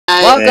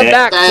Welcome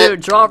back to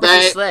Draw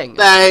Ricky's Thing.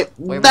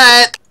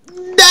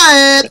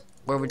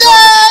 Where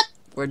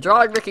we're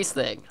drawing Ricky's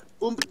Thing.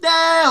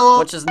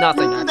 Which is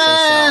nothing, actually,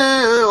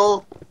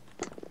 so.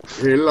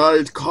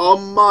 Daylight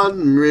come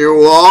on, me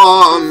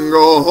want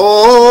go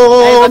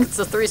home. Hey, look, it's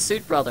the Three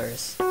Suit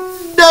Brothers.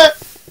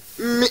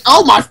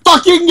 Oh my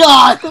fucking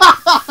god!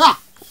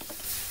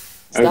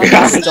 It's not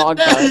just dog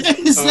card.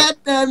 He said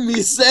them.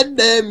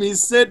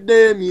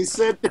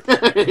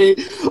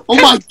 Oh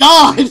my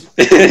god!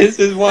 This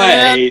is why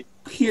I hate.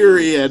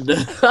 Period.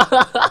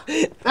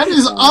 That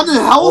is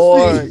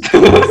unhealthy.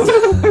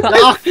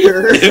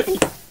 Doctor,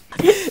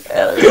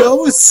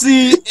 go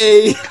see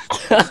a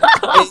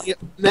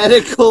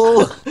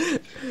medical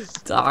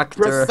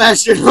Doctor.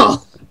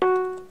 professional.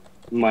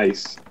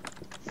 Mice.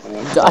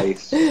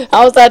 Dice.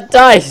 How's that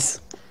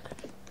dice?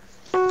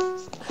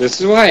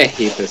 This is why I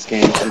hate this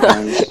game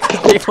sometimes.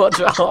 People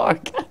draw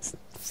orgasms.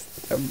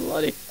 They're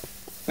bloody.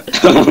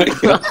 Oh my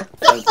god,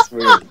 that's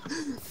weird.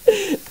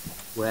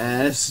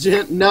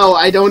 Question? No,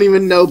 I don't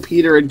even know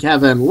Peter and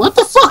Kevin. What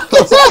the fuck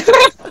is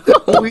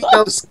that? We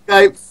know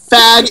Skype.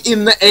 Fag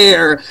in the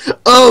air.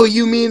 Oh,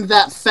 you mean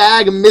that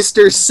fag,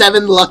 Mr.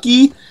 Seven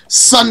Lucky?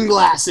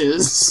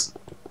 Sunglasses.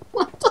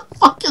 What the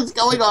fuck is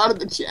going on in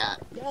the chat?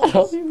 I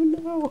don't even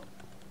know.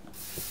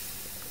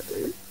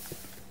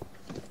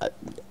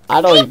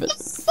 I don't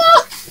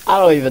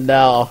even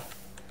know.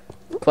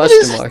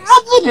 Question marks.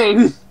 What is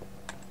happening?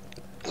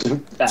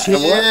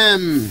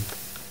 Jim.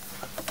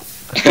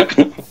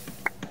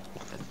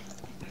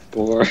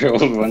 4,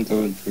 1,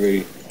 2, and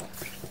 3.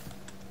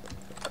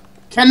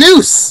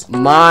 Canoose.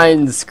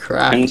 Mine's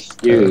cracked.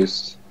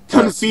 Confused.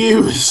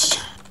 Confused.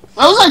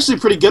 That was actually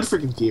pretty good for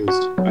confused.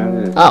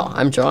 Oh,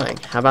 I'm drawing.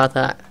 How about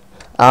that?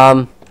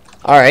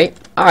 Alright.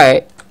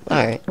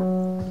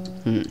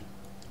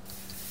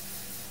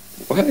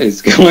 What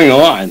is going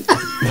on?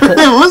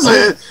 It was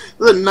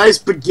a nice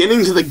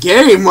beginning to the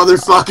game,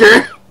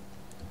 motherfucker.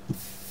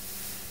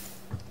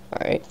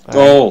 Alright.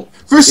 Goal.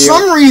 For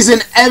some reason,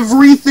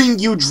 everything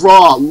you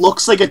draw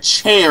looks like a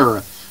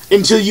chair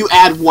until you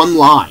add one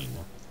line.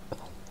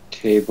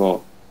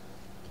 Table.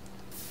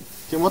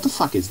 Dude, what the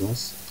fuck is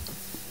this?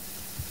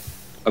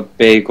 A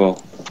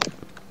bagel.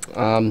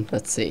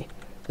 Let's see.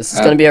 This is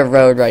gonna be a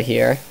road right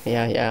here.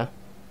 Yeah.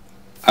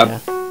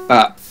 A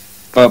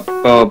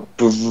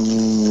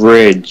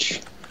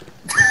bridge.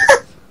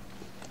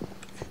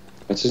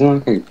 That doesn't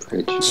look like a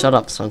bridge. Shut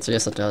up, Spencer.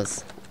 Yes, it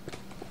does.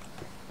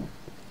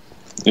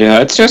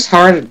 Yeah, it's just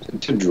hard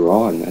to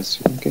draw in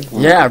this.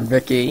 Yeah,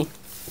 Ricky.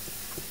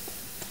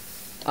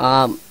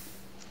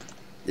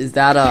 Is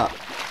that a...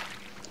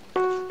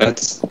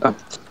 That's... Why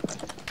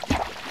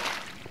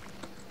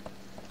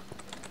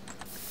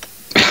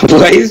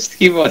do you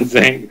keep on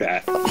saying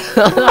that?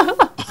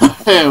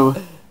 Ew.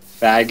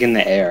 Bag in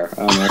the air.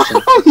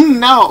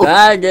 No.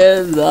 Bag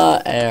in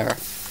the air.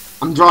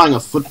 I'm drawing a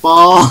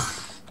football.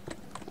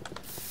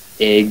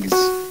 Eggs.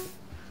 Oh,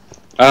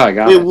 I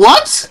got Wait, it.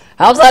 what?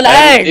 How's that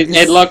egg?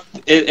 It looked...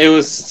 It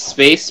was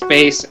space.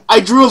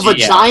 I drew a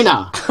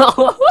vagina.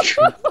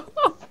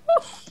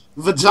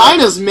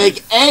 Vaginas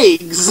make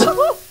eggs.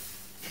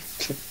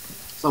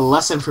 It's a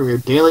lesson from your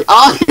daily...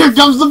 Oh, here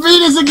comes the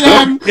penis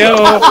again!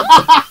 No!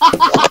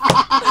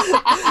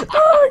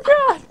 Oh,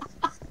 God.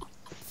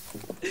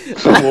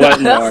 What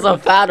That's the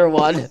fatter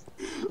one.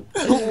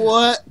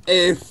 What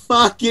a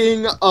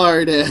fucking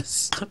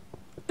artist.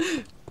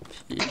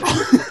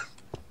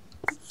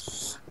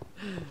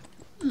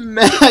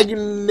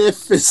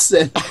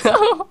 Magnificent.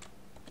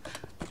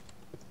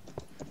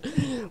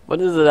 What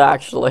is it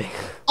actually?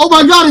 Oh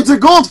my god, it's a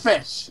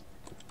goldfish!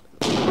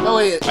 Oh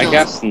wait, I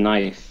guess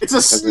knife. it's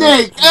a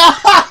snake! Oh,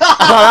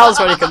 that was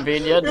pretty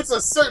convenient. It's a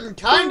certain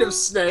kind of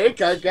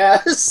snake, I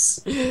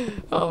guess.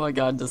 Oh my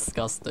god,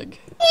 disgusting.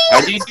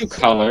 How do you do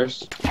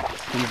colors?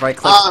 You right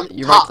click.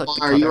 You right click the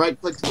color. You right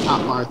click the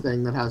top bar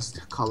thing that has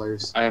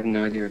colors. I have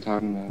no idea what you're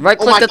talking about. Right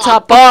Oh click my the God.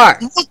 top bar.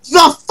 What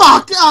the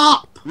fuck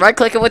up? Right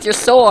click it with your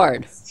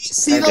sword.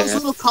 See those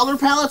little color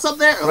palettes up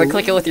there? Right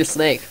click it with your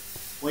snake.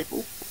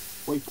 Playful.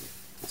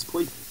 It's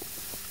playful.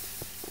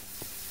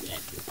 Yeah.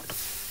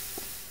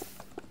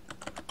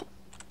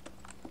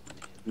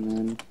 And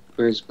then,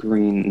 where's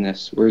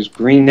greenness? Where's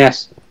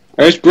greenness?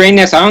 Where's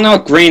greenness? I don't know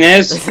what green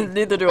is.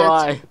 Neither do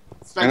I.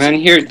 Spencer, And then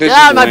here, this Get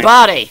out of my is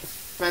body.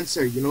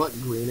 Spencer, you know what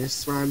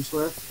greenness rhymes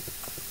with?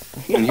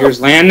 land. And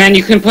here's land. Then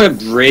you can put a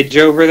bridge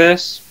over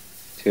this,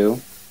 too.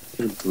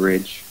 Put a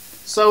bridge.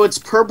 So it's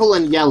purple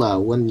and yellow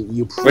when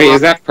you... Wait,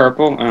 is that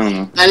purple? I don't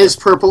know. That is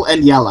purple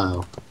and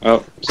yellow.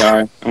 Oh,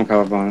 sorry. I'm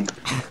colorblind.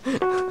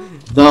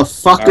 The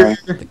fucker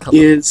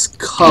is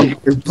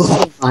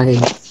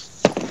colorblind.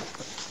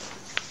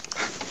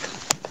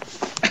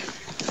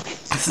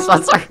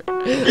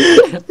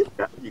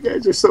 You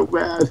guys are so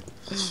bad.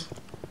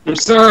 I'm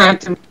sorry.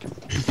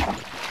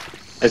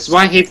 That's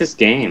why I hate this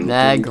game.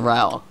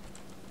 Negro.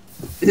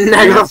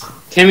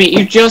 Timmy,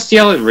 you just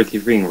yelled at Ricky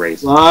for being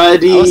racist.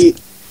 Bloody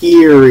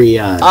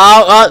furious.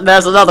 Oh,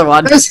 there's another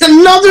one. There's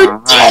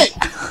another dick!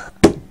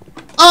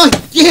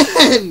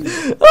 Again!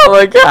 Oh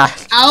my god.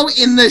 How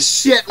in the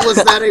shit was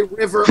that a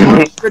river or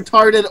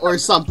retarded or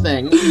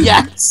something?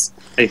 Yes!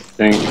 I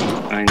think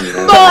I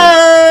know.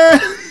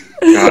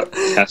 Got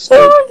tested.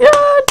 Oh my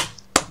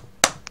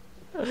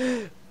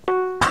god.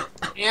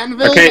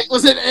 Anvil? Okay, What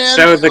was it, Anvil?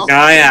 so the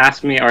guy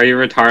asked me, "Are you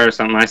retarded or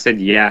something?" I said,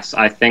 "Yes,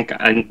 I think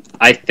I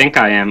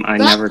am. I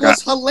never got."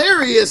 That was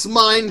hilarious,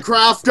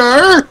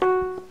 Minecrafter!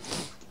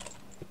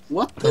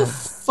 What the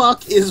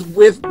fuck is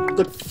with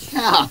the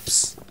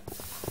caps?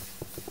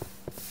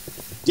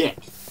 Dick.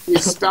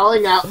 He's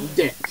spelling out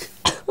dick.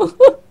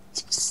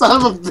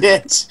 Son of a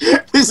bitch.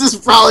 This is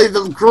probably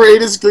the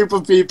greatest group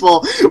of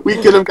people we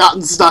could have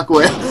gotten stuck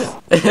with.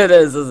 It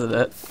is, isn't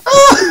it?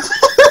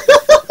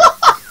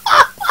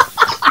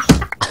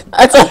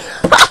 That's a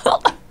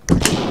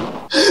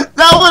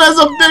That one has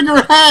a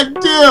bigger head,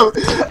 too!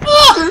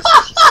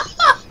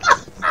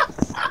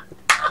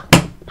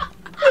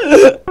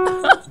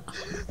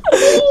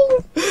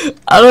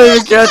 I don't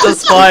even get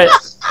this fight.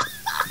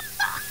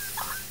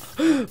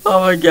 Oh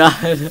my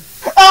god.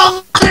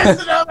 Oh,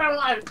 there's another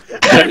one!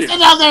 There's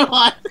another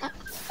one!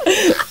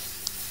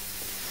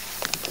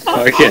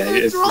 Okay, Oh,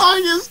 it's,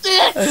 drawing his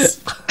dicks!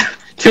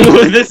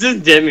 this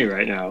is Demi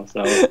right now.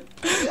 So.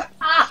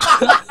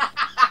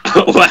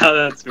 Wow,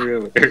 that's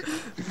real weird.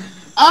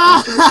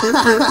 Oh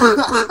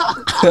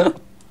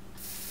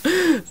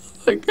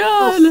my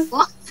god.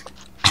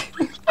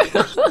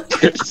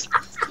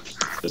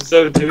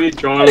 So Demi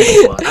drawing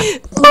what?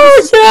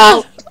 Oh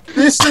god.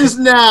 This is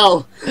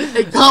now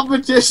a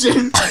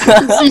competition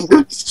to see who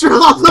can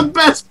draw the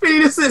best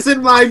penises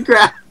in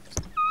Minecraft.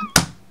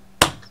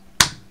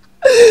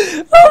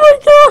 Oh my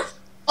god.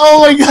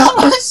 Oh my god,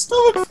 my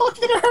stomach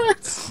fucking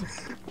hurts.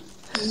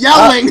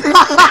 Yelling.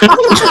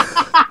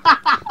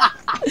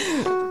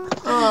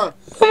 Oh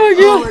Oh my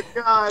god. my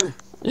god.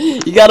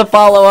 You gotta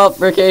follow up,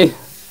 Ricky.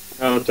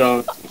 Oh,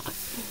 don't.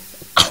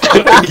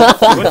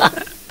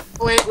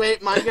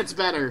 Wait, mine gets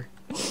better.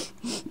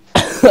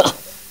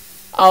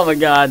 Oh my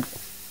god.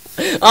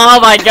 Oh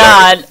my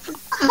god.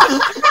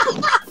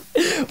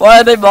 Why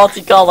are they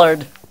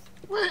multicolored?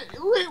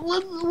 Wait,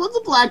 one's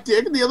a black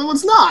dick and the other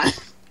one's not.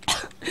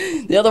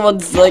 The other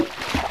one's like...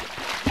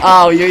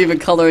 Oh, you're even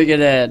coloring it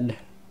in.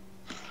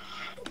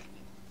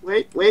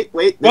 Wait. Well,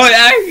 it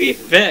actually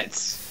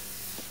fits.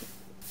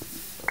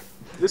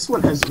 This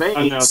one has veins.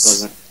 Oh, no, it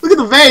doesn't. Look at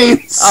the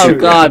veins! Oh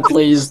god,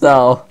 please,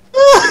 no.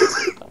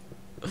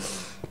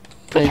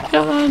 Thank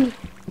god.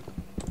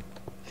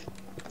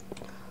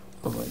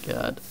 Oh my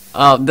god.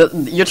 Oh,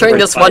 you're turning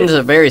this one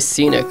into very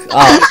scenic.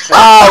 Oh,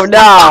 oh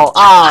no!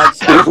 Oh,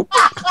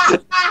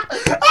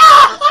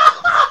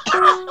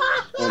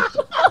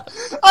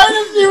 I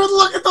didn't even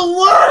look at the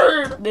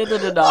word! neither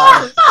did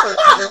I.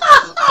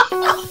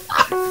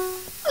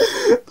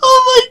 Oh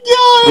my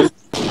god!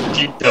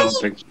 Detailed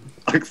picture.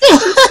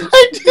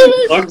 I did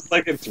it! Looks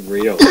like it's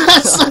real.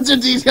 That's such a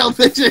detailed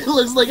picture. It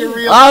looks like a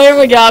real. Oh, here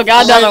we go.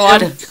 Got another I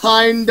am one.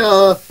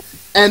 kinda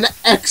an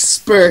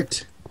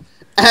expert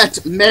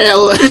at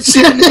male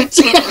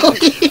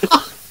genitalia.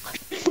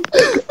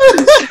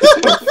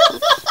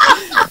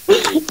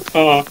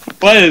 Oh,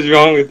 what is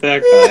wrong with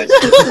that guy?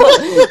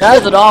 That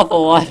was an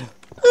awful one.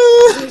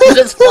 He's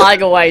just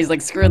flying away. He's like,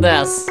 screw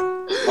this.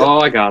 Oh,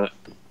 I got it.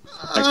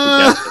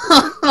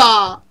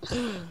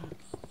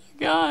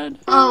 God.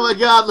 Oh my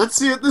god, let's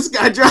see what this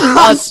guy draws.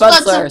 Oh,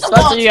 Spencer. come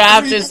Spencer, on, you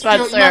have to, You have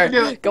Spencer.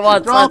 do it. Come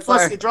on, Draw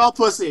Spencer. pussy, draw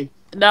pussy.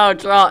 No,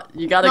 draw.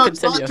 You gotta No,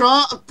 continue.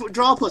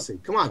 draw pussy.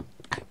 Come on.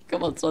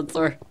 Come on,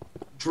 Spencer.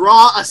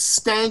 Draw a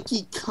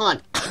stanky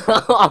cunt.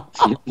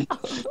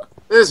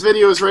 This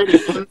video is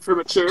rated M for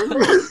mature.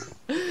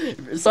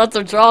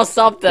 Spencer, draw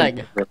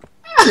something.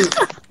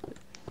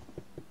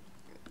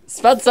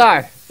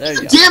 Spencer. There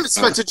you go. Damn it,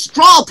 Spencer, just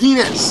draw a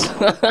penis.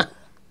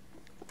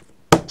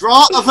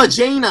 Draw a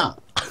vagina.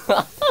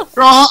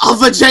 Draw a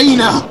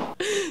vagina.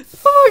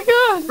 Oh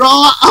my god.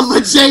 Draw a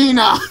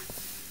vagina.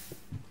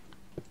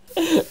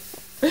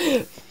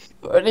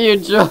 What are you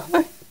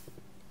drawing?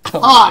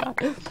 Hot.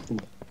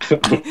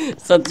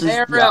 Spencer's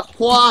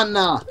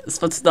Marijuana.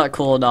 Spencer's not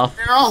cool enough.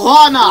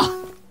 Marijuana.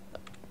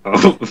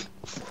 Oh,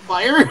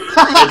 Fire.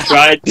 I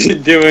tried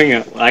doing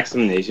an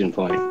exclamation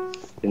point.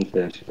 Didn't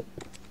finish it.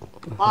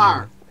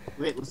 Fire.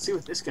 Wait, let's see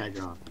what this guy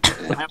draws.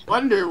 I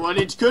wonder what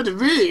it could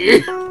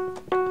be.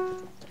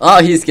 Oh,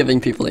 he's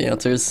giving people the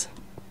answers.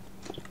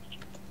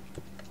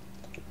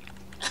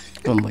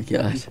 Oh my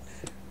god.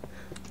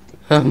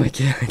 Oh my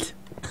god.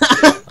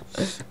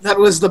 That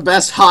was the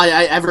best high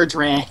I ever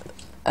drank.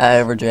 I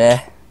ever drew.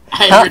 I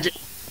ever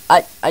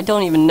I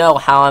don't even know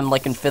how I'm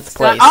like in 5th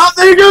place. Oh,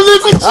 there goes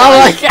the Oh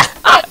my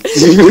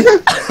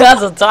god!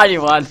 That's a tiny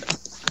one.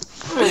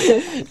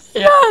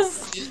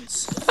 Yes!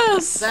 Yes! Oh,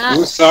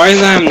 sorry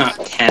that I'm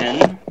not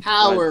 10.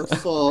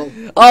 Powerful.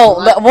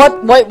 Oh,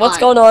 what? Wait, what's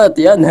going on at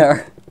the end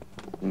there?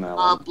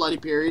 Bloody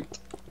period.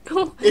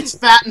 It's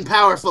fat and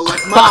powerful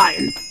like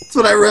mine. That's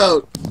what I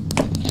wrote.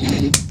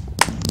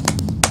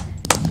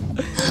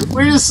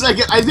 Wait a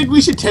second. I think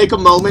we should take a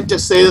moment to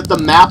say that the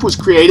map was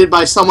created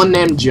by someone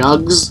named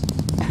Jugs.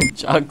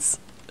 Jugs.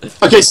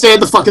 Okay, stay in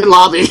the fucking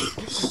lobby.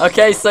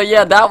 Okay, so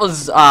yeah, that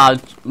was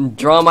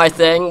Draw My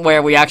Thing,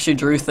 where we actually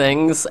drew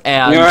things,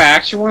 and... You know, I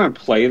actually want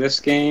to play this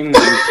game,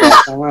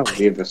 I want to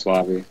leave this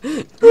lobby.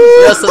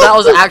 Yeah, so that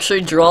was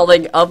actually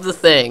drawing of the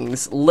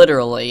things,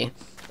 literally.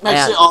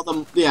 Actually, all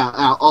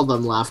of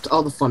them left.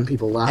 All the fun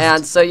people left.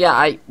 And so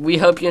yeah, we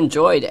hope you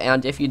enjoyed,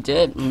 and if you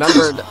did,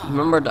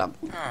 remember to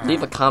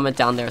leave a comment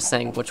down there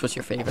saying which was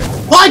your favorite.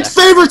 Like,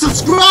 favorite,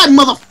 subscribe,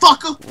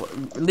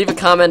 motherfucker! Leave a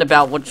comment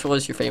about which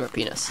was your favorite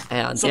penis,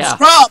 and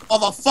subscribe,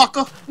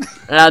 motherfucker!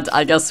 And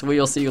I guess we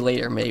will see you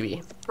later,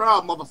 maybe.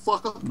 Subscribe,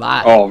 motherfucker!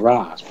 Bye. All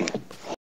right.